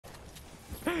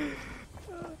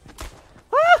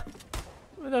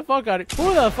Who the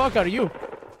fuck are you?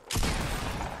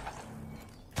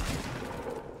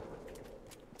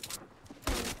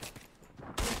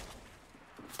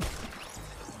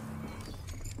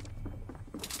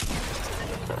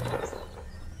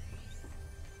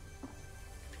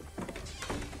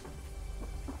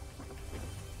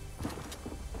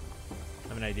 I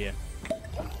have an idea.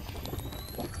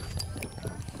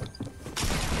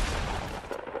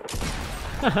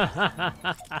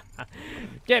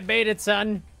 Get baited,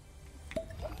 son.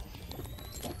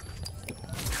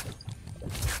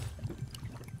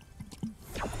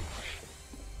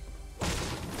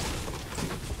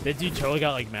 That dude totally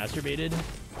got like masturbated.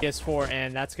 PS4,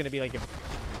 and that's gonna be like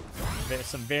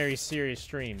some very serious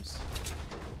streams.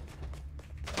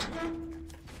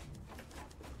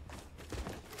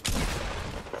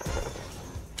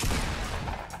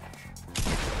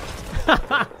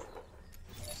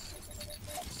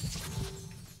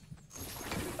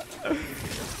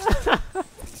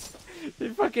 He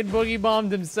fucking boogie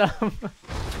bombed himself.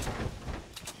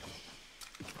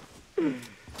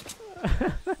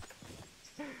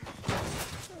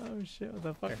 Oh shit, what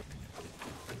the fuck?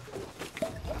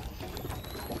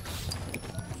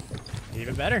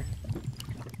 Even better.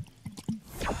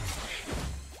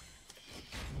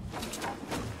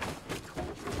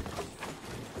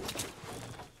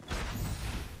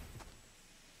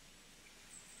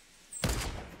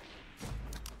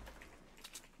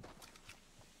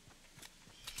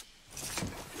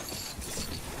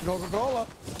 Coca-Cola.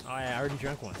 Oh yeah, I already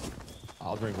drank one.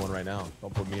 I'll drink one right now.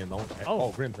 Don't put me in. Don't. Oh.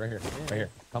 Oh, Grimmmz, right here. Yeah. Right here.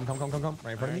 Come. Right in front of me. Come.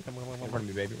 Right in front of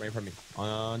me, baby. Right in front of me.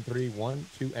 On 3, 1,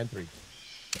 2, and 3.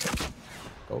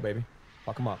 Go, baby.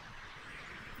 Fuck him up.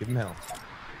 Give him hell.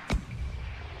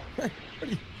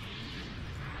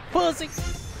 Pussy.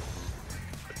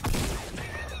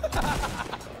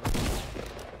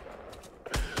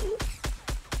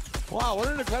 Wow, what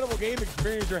an incredible game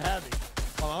experience you're having.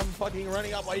 While I'm fucking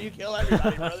running up while you kill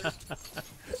everybody, brother.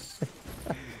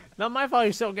 Not my fault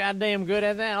you're so goddamn good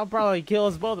at that. I'll probably kill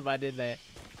us both if I did that.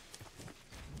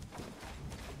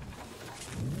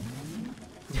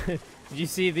 Did you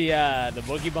see the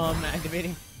boogie bomb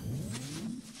activating?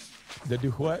 To do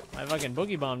what? I fucking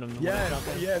boogie bombed him. Yeah,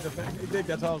 the fact you did.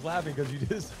 That's why I was laughing, because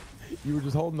you were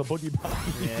just holding the boogie bomb.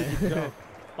 Yeah.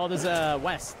 Oh, there's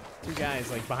West. 2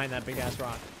 guys like behind that big ass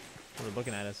rock. They're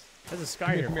looking at us. There's a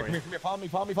scar here for you. Come here. Follow me.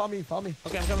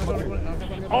 Okay, I'm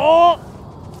coming. Oh!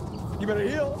 You better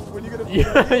heal when you get a.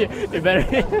 You better.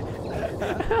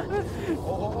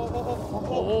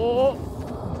 Oh.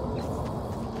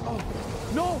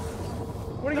 No!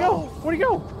 Where'd he go? Where'd he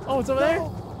go? Oh, it's over there?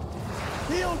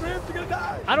 Heal, Grimmmz, you're gonna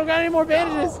die! I don't got any more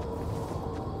bandages.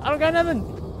 I don't got nothing.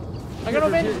 I got no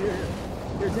bandages.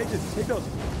 Here, take this. Take those.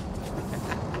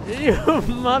 You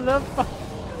motherfucker.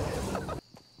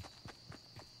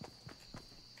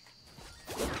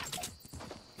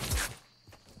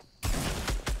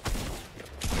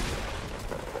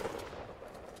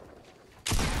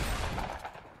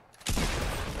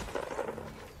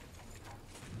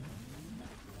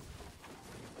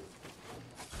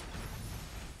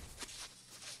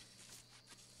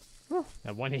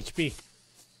 That 1 HP.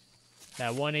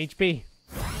 That 1 HP.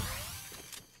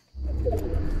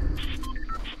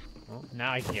 Well,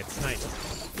 now I can get sniped.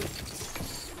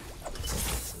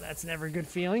 So that's never a good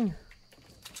feeling.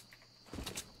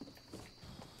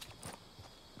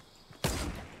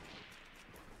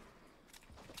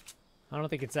 I don't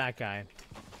think it's that guy.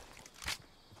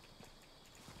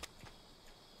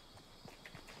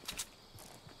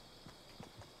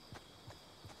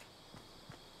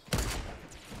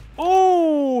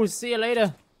 Oh, see you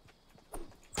later.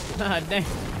 God damn.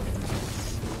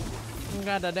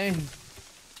 God damn.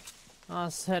 I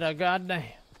said a goddamn.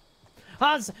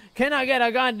 Can I get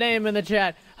a goddamn in the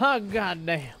chat? Oh,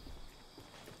 goddamn.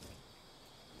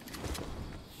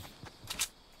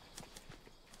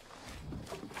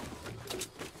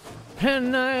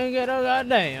 Can I get a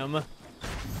goddamn?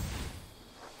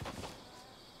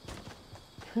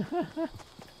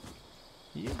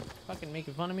 You fucking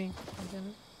making fun of me?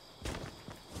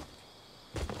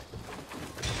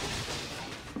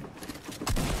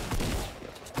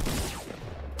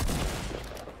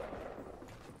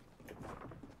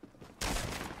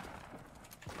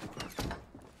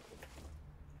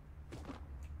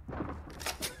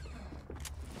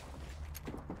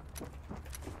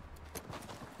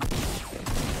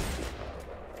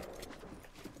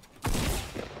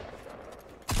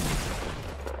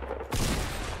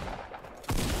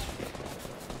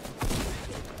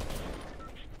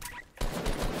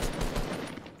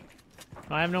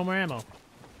 I have no more ammo.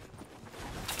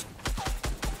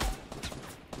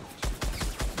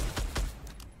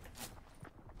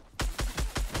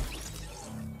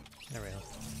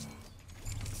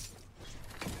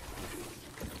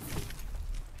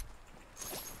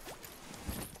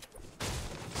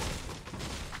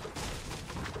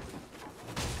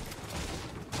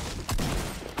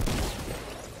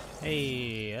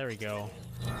 Hey, there we go.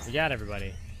 We got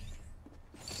everybody.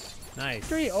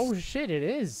 Nice. Oh shit, it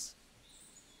is.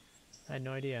 I had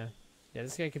no idea. Yeah,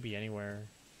 this guy could be anywhere.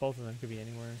 Both of them could be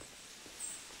anywhere.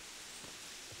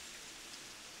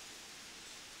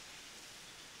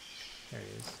 There he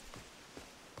is.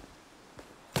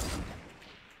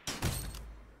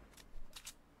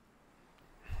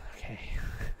 Okay.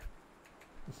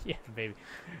 Yeah, baby.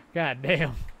 God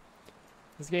damn.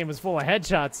 This game was full of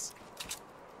headshots.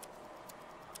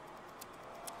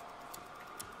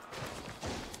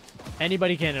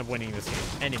 Anybody can end up winning this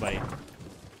game. Anybody.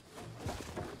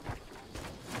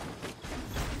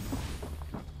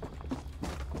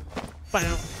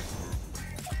 Bow.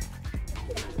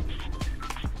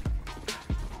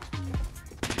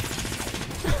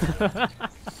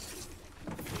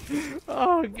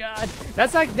 Oh god,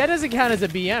 that's like that doesn't count as a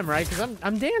BM, right? Because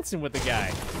I'm dancing with the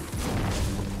guy,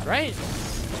 right?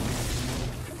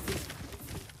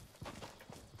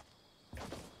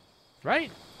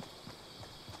 Right?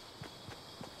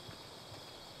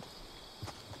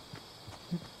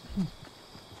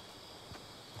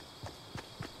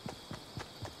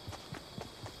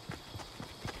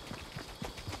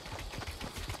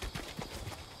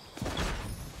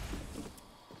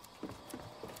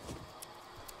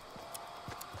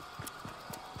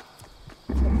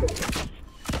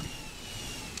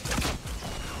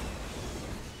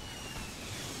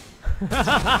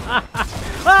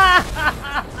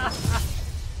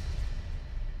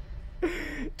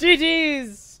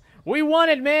 GG's! We won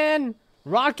it, man!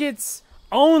 Rockets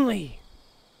only!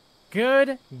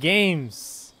 Good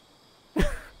games.